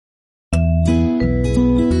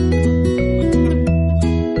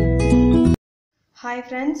Hi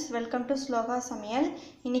friends, welcome to Sloga Samayal.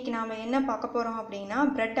 இன்னைக்கு நாம என்ன பார்க்க போறோம் அப்படினா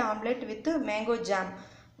bread omelette with mango jam.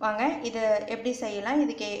 வாங்க இது எப்படி செய்யலாம்,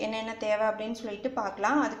 இதுக்கு என்னென்ன தேவை அப்படினு சொல்லிட்டு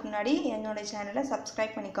பார்க்கலாம். அதுக்கு முன்னாடி என்னோட சேனலை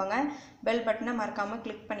subscribe பண்ணிக்கோங்க. பெல் பட்டனை மறக்காம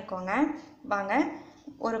கிளிக் பண்ணிக்கோங்க. வாங்க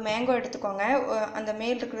ஒரு மேங்கோ எடுத்துக்கோங்க. அந்த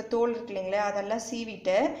மேல் இருக்கிற தோல் இருக்கு இல்லீங்களா, அதெல்லாம்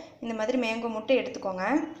சீவிட்டு இந்த மாதிரி மேங்கோ முட்டை எடுத்துக்கோங்க.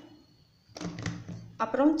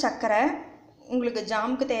 அப்புறம் சக்கரை, உங்களுக்கு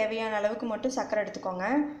ஜாமுக்கு தேவையான அளவுக்கு மட்டும் சக்கரை எடுத்துக்கோங்க.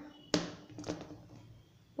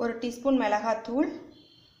 ஒரு டீஸ்பூன் மிளகாய்த்தூள்,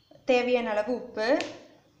 தேவையான அளவு உப்பு.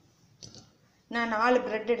 நான் 4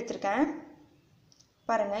 பிரெட் எடுத்திருக்கேன்.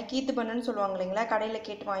 பாருங்கள், கீத்து பண்ணுன்னு சொல்லுவாங்க இல்லைங்களா, கடையில்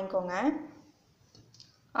கேட்டு வாங்கிக்கோங்க.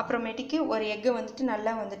 அப்புறமேட்டுக்கு ஒரு எக்கு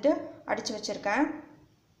நல்லா அடித்து வச்சுருக்கேன்.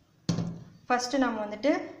 ஃபஸ்ட்டு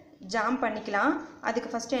நம்ம ஜாம் பண்ணிக்கலாம்.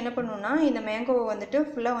 அதுக்கு ஃபஸ்ட்டு என்ன பண்ணணும்னா, இந்த மேங்கோவை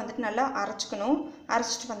ஃபுல்லாக நல்லா அரைச்சிக்கணும்.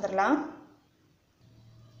 அரைச்சிட்டு வந்துடலாம்.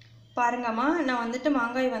 பாருங்கம்மா, நான்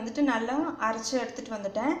மாங்காய் நல்லா அரைச்சி எடுத்துகிட்டு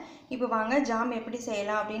வந்துட்டேன். இப்போ வாங்க ஜாம் எப்படி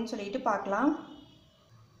செய்யலாம் அப்படின்னு சொல்லிட்டு பார்க்கலாம்.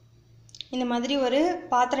 இந்த மாதிரி ஒரு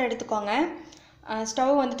பாத்திரம் எடுத்துக்கோங்க.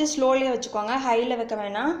 ஸ்டவ் ஸ்லோலியாக வச்சுக்கோங்க, ஹையில் வைக்க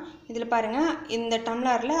வேணாம். இதில் பாருங்கள், இந்த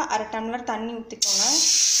டம்ளரில் அரை டம்ளர் தண்ணி ஊற்றிக்கோங்க.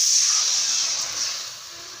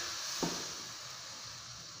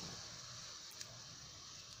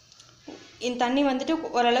 இந்த தண்ணி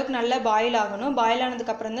ஓரளவுக்கு நல்லா பாயில் ஆகணும். பாயில்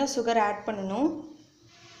ஆனதுக்கப்புறம் தான் சுகர் ஆட் பண்ணணும்.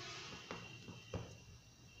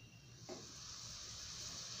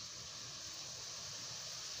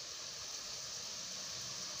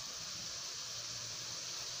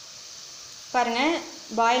 பாருங்கள்,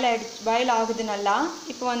 பாயில் ஆகுது நல்லா.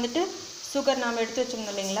 இப்போ சுகர் நாம் எடுத்து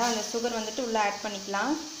வச்சுருந்தோம் இல்லைங்களா, அந்த சுகர் உள்ளே ஆட்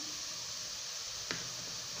பண்ணிக்கலாம்.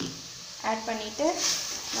 ஆட் பண்ணிவிட்டு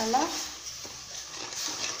நல்லா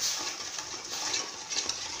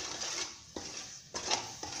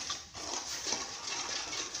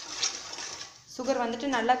சுகர்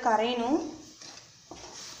நல்லா கரையணும்.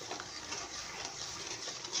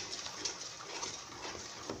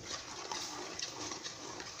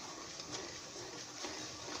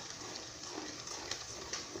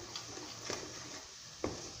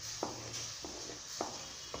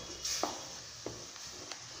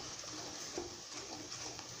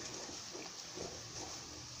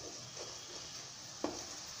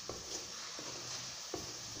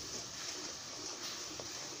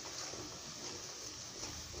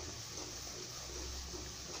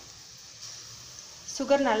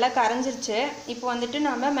 சுகர் நல்லா கரைஞ்சிருச்சு. இப்போ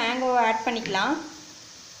நாம் மேங்கோவை ஆட் பண்ணிக்கலாம்.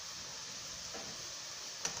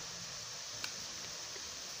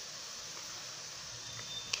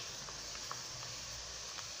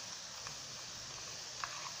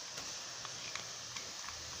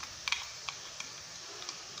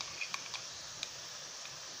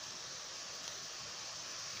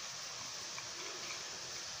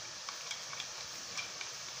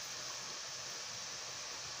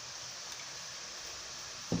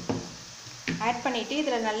 ஆட் பண்ணிவிட்டு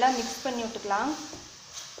இதில் நல்லா மிக்ஸ் பண்ணி விட்டுக்கலாம்.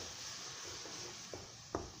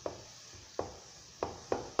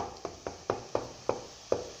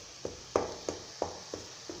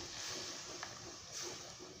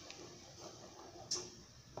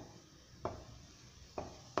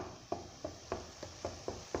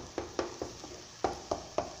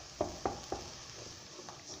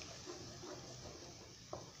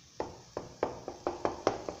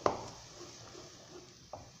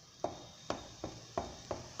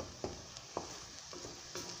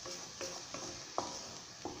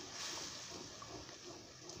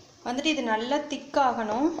 இது நல்லா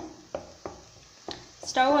திக்காகணும்.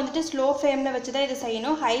 ஸ்டவ் ஸ்லோ ஃப்ளேமில் வச்சு தான் இதை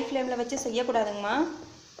செய்யணும். ஹை ஃப்ளேமில் வச்சு செய்யக்கூடாதுங்கம்மா.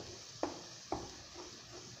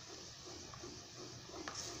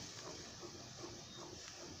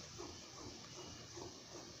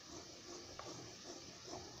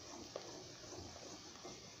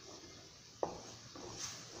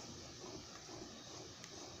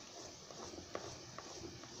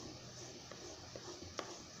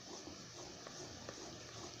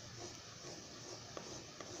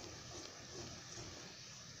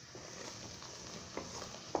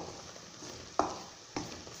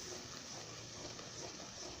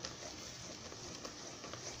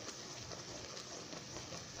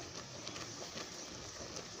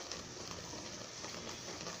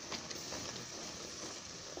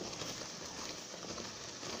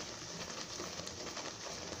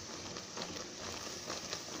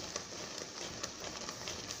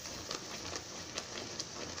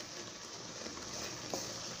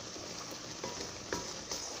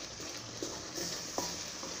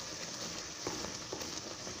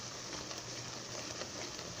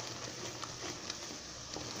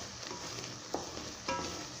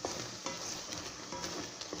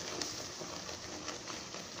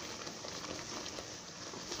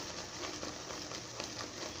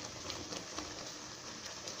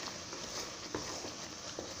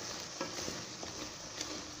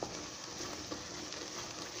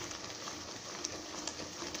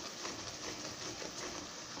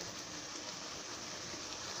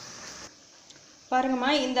 பாருங்கம்மா,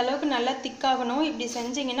 இந்த அளவுக்கு நல்லா திக்காகணும். இப்படி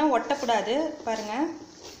செஞ்சீங்கன்னா ஒட்டக்கூடாது. பாருங்கள்,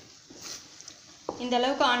 இந்த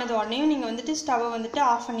அளவுக்கு ஆனது உடனேயும் நீங்கள் வந்துட்டு ஸ்டவ்வை வந்துட்டு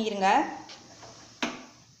ஆஃப் பண்ணிடுங்க.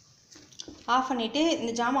 ஆஃப் பண்ணிவிட்டு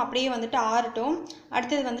இந்த ஜாம் அப்படியே வந்துட்டு ஆறட்டும்.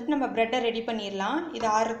 அடுத்தது வந்துட்டு நம்ம ப்ரெட்டை ரெடி பண்ணிடலாம். இது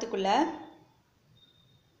ஆறுறதுக்குள்ளே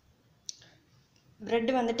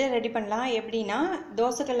ப்ரெட்டு வந்துட்டு ரெடி பண்ணலாம். எப்படின்னா,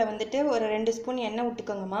 தோசைக்கல்ல வந்துட்டு ஒரு 2 ஸ்பூன் எண்ணெய்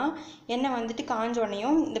விட்டுக்கோங்கம்மா. எண்ணெய் வந்துட்டு காஞ்ச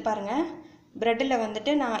உடனேயும் இந்த பாருங்கள், ப்ரெட்டில்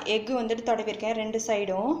வந்துட்டு நான் எக்கு வந்துட்டு தடவிருக்கேன் 2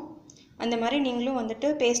 சைடும். அந்த மாதிரி நீங்களும் வந்துட்டு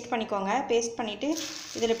பேஸ்ட் பண்ணிக்கோங்க. பேஸ்ட் பண்ணிவிட்டு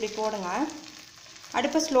இதில் இப்படி போடுங்க.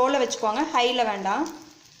 அடுப்பை ஸ்லோவில் வச்சுக்கோங்க, ஹையில் வேண்டாம்.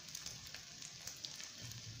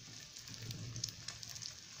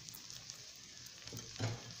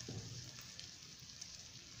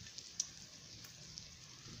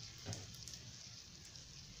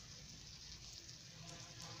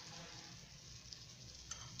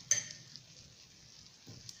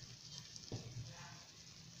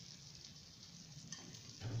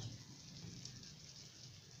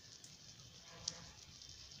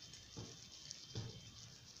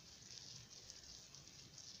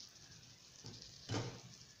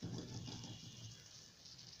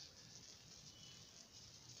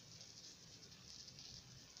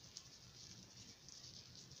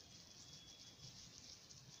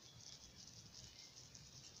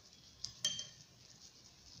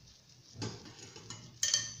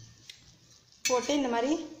 போட்டு இந்த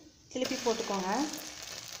மாதிரி திருப்பி போட்டுக்கோங்க.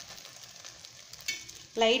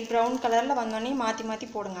 லைட் ப்ரௌன் கலரில் வந்தோடனே மாற்றி மாற்றி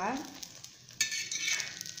போடுங்க.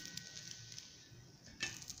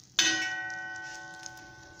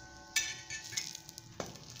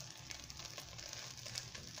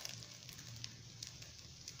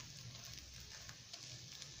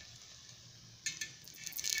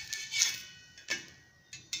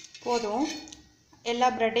 போதும். எல்லா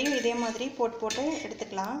ப்ரெட்டையும் இதே மாதிரி போட்டு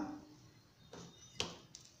எடுத்துக்கலாம்.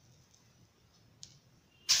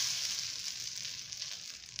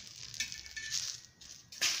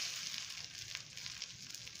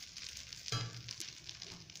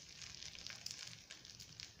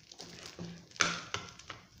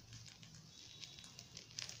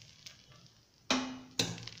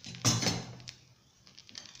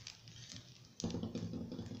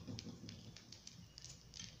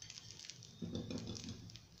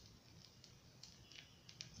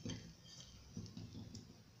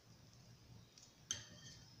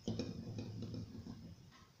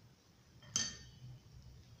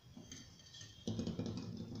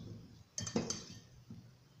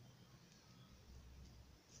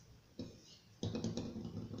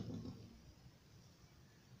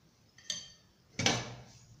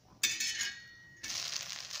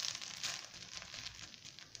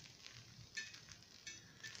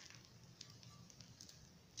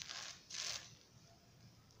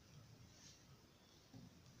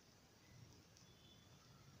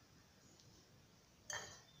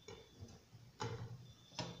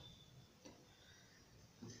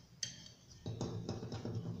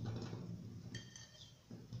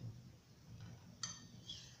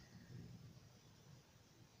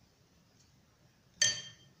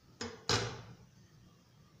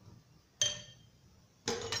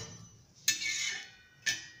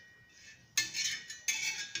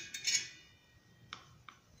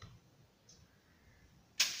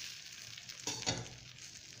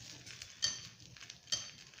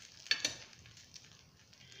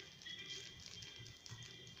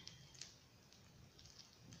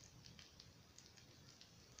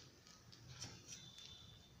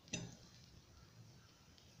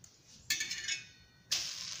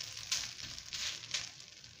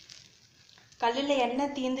 கல்லில்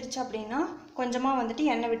எண்ணெய் தீந்துருச்சு அப்படின்னா கொஞ்சமாக வந்துட்டு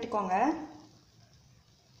எண்ணெய் விட்டுக்கோங்க.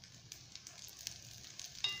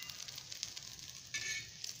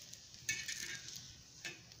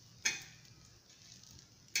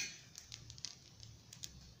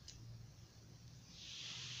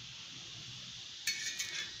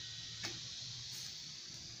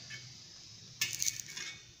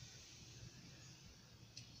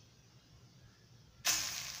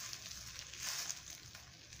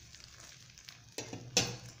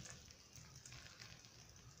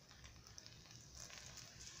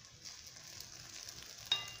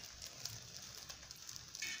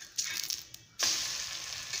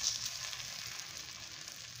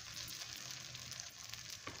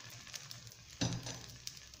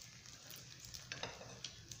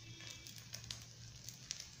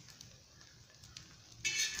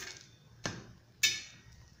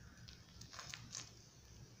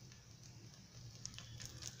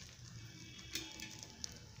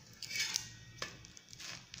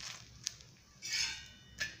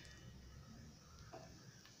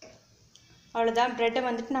 அவ்வளோதான், ப்ரெட்டை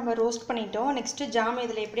வந்துட்டு நம்ம ரோஸ்ட் பண்ணிட்டோம். நெக்ஸ்ட்டு ஜாம்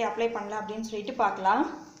இதில் எப்படி அப்ளை பண்ணலாம் அப்படின்னு சொல்லிட்டு பார்க்கலாம்.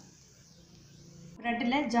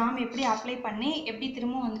 ப்ரெட்டில் ஜாம் எப்படி அப்ளை பண்ணி எப்படி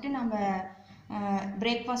திரும்ப வந்துட்டு நம்ம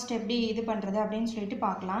பிரேக்ஃபாஸ்ட் எப்படி இது பண்ணுறது அப்படின்னு சொல்லிட்டு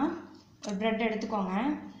பார்க்கலாம். ஒரு ப்ரெட் எடுத்துக்கோங்க,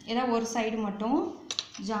 ஏதோ ஒரு சைடு மட்டும்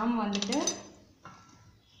ஜாம் வந்துட்டு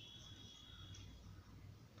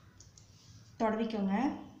தடவிக்கோங்க.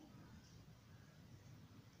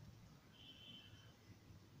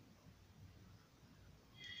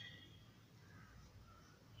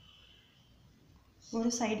 ஒரு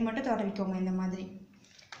சைடு மட்டும் தடவிக்கோங்க. இந்த மாதிரி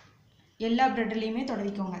எல்லா ப்ரெட்லேயுமே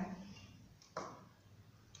தடவிக்கோங்க.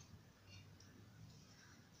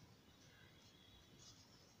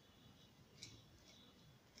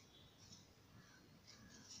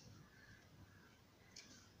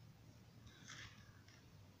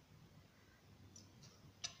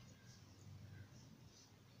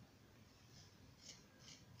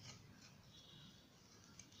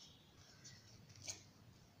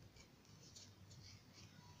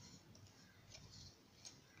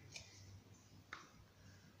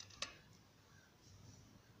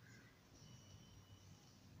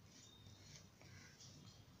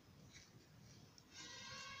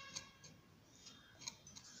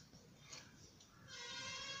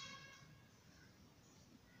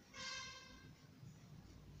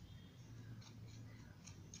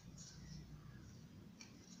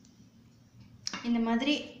 இந்த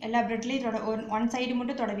மாதிரி எல்லா ப்ரெட்லேயும் ஒன் சைடு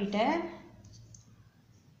மட்டும் தடவிட்டு,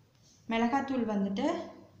 மிளகாத்தூள் வந்துட்டு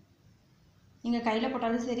நீங்கள் கையில்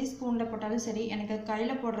போட்டாலும் சரி ஸ்பூனில் போட்டாலும் சரி, எனக்கு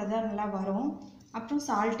கையில் போடுறதா நல்லா வரும். அப்புறம்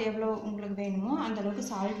சால்ட் எவ்வளோ உங்களுக்கு வேணுமோ அந்தளவுக்கு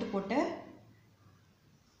சால்ட்டு போட்டு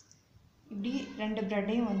இப்படி 2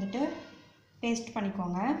 ப்ரெட்டையும் வந்துட்டு பேஸ்ட்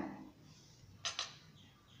பண்ணிக்கோங்க.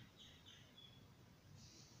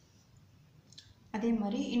 அதே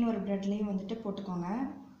மாதிரி இன்னொரு ப்ரெட்லேயும் வந்துட்டு போட்டுக்கோங்க.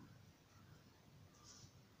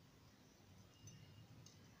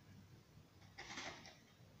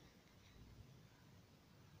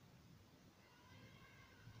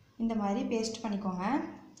 இந்த மாதிரி பேஸ்ட் பண்ணிக்கோங்க.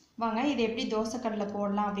 வாங்க இது எப்படி தோசைக்கல்லில்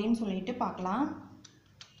போடலாம் அப்படின்னு சொல்லிட்டு பார்க்கலாம்.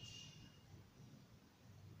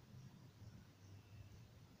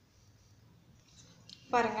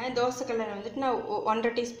 பாருங்கள், தோசைக்கல்லில் வந்துட்டு நான்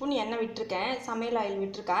 1.5 டீஸ்பூன் எண்ணெய் விட்டுருக்கேன், சமையல் ஆயில்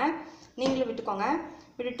விட்டுருக்கேன். நீங்களும் விட்டுக்கோங்க.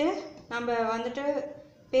 விட்டுட்டு நம்ம வந்துட்டு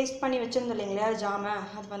பேஸ்ட் பண்ணி வச்சுருந்தோம் இல்லைங்களா ஜாமை,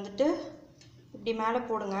 அது வந்துட்டு இப்படி மேலே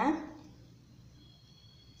போடுங்க.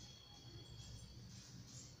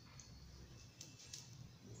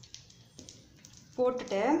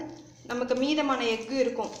 போட்டுட்டு நமக்கு மீதமான எக்கு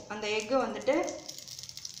இருக்கும், அந்த எக்கு வந்துட்டு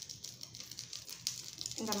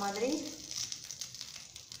இந்த மாதிரி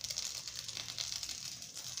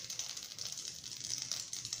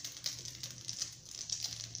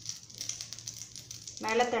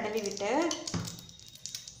மேலே தடவி விட்டு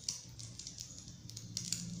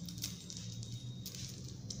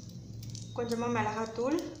கொஞ்சமாக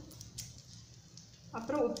மிளகாத்தூள்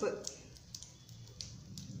அப்புறம் உப்பு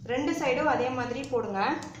 2 சைடும் அதே மாதிரி போடுங்க.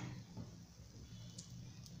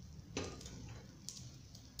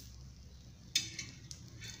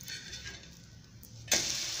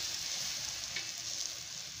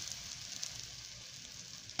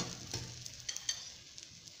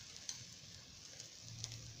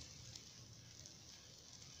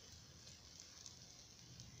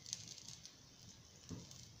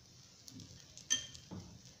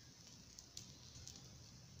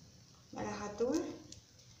 மிளகாத்தூள்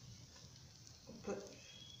உப்பு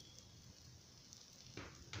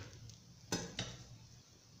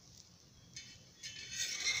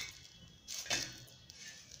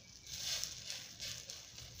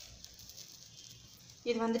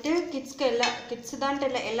இது வந்துட்டு கிட்ஸு தான்ட்டு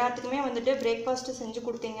இல்லை, எல்லாத்துக்குமே வந்துட்டு பிரேக்ஃபாஸ்ட்டு செஞ்சு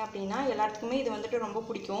கொடுத்தீங்க அப்படின்னா எல்லாத்துக்குமே இது வந்துட்டு ரொம்ப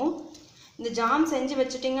பிடிக்கும். இந்த ஜாம் செஞ்சு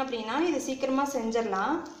வச்சுட்டிங்க அப்படின்னா இது சீக்கிரமாக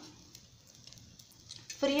செஞ்சிடலாம்.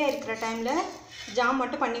 ஃப்ரீயாக இருக்கிற டைமில் ஜாம்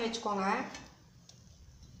மட்டும் பண்ணி வச்சுக்கோங்க.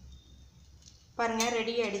 பாருங்கள்,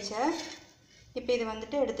 ரெடி ஆகிடுச்சு. இப்போ இது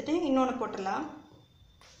வந்துட்டு எடுத்துகிட்டு இன்னொன்று போட்டுடலாம்.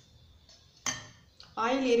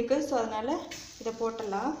 ஆயில் இருக்குது, ஸோ அதனால் இதை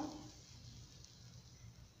போட்டுடலாம்.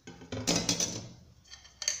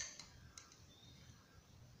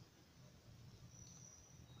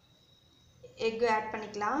 எக்கு ஆட்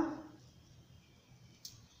பண்ணிக்கலாம்.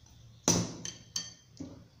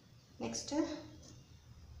 நெக்ஸ்ட்டு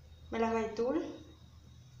மிளகாய்த்தூள்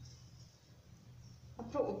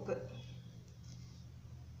அப்புறம் உப்பு.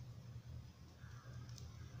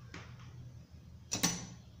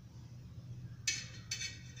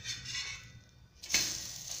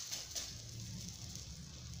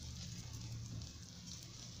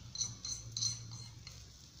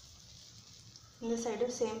 இந்த சைடு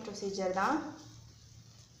சேம் ப்ரொசீஜர் தான்.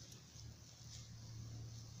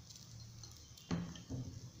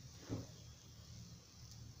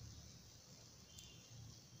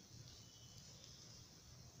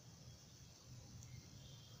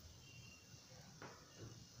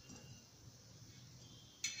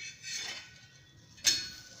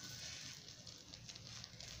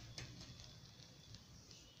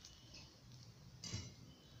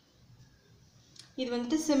 இது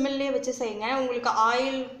வந்துட்டு சிம்மிலே வச்சு செய்யுங்க. உங்களுக்கு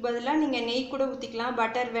ஆயில் பதிலாக நீங்கள் நெய் கூட ஊற்றிக்கலாம்,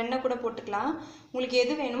 பட்டர் வெண்ணெய் கூட போட்டுக்கலாம். உங்களுக்கு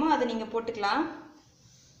எது வேணுமோ அதை நீங்கள் போட்டுக்கலாம்.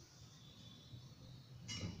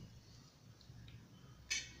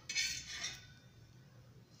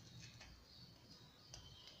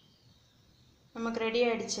 நமக்கு ரெடி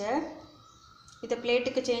ஆகிடுச்சு. இதை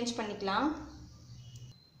பிளேட்டுக்கு சேஞ்ச் பண்ணிக்கலாம்.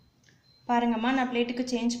 பாருங்கம்மா, நான் பிளேட்டுக்கு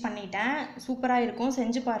சேஞ்ச் பண்ணிட்டேன். சூப்பராக இருக்கும்,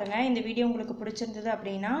 செஞ்சு பாருங்கள். இந்த வீடியோ உங்களுக்கு பிடிச்சிருந்தது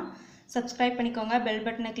அப்படின்னா சப்ஸ்கிரைப் பண்ணிக்கோங்க, பெல்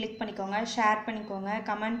பட்டனை கிளிக் பண்ணிக்கோங்க, ஷேர் பண்ணிக்கோங்க,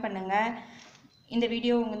 கமெண்ட் பண்ணுங்கள். இந்த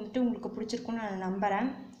வீடியோ வந்துட்டு உங்களுக்கு பிடிச்சிருக்குன்னு நான் நம்புகிறேன்.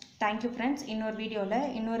 Thank you friends. இன்னொரு வீடியோவில்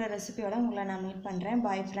இன்னொரு ரெசிபியோட உங்களை நான் மீட் பண்ணுறேன்.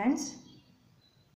 Bye friends.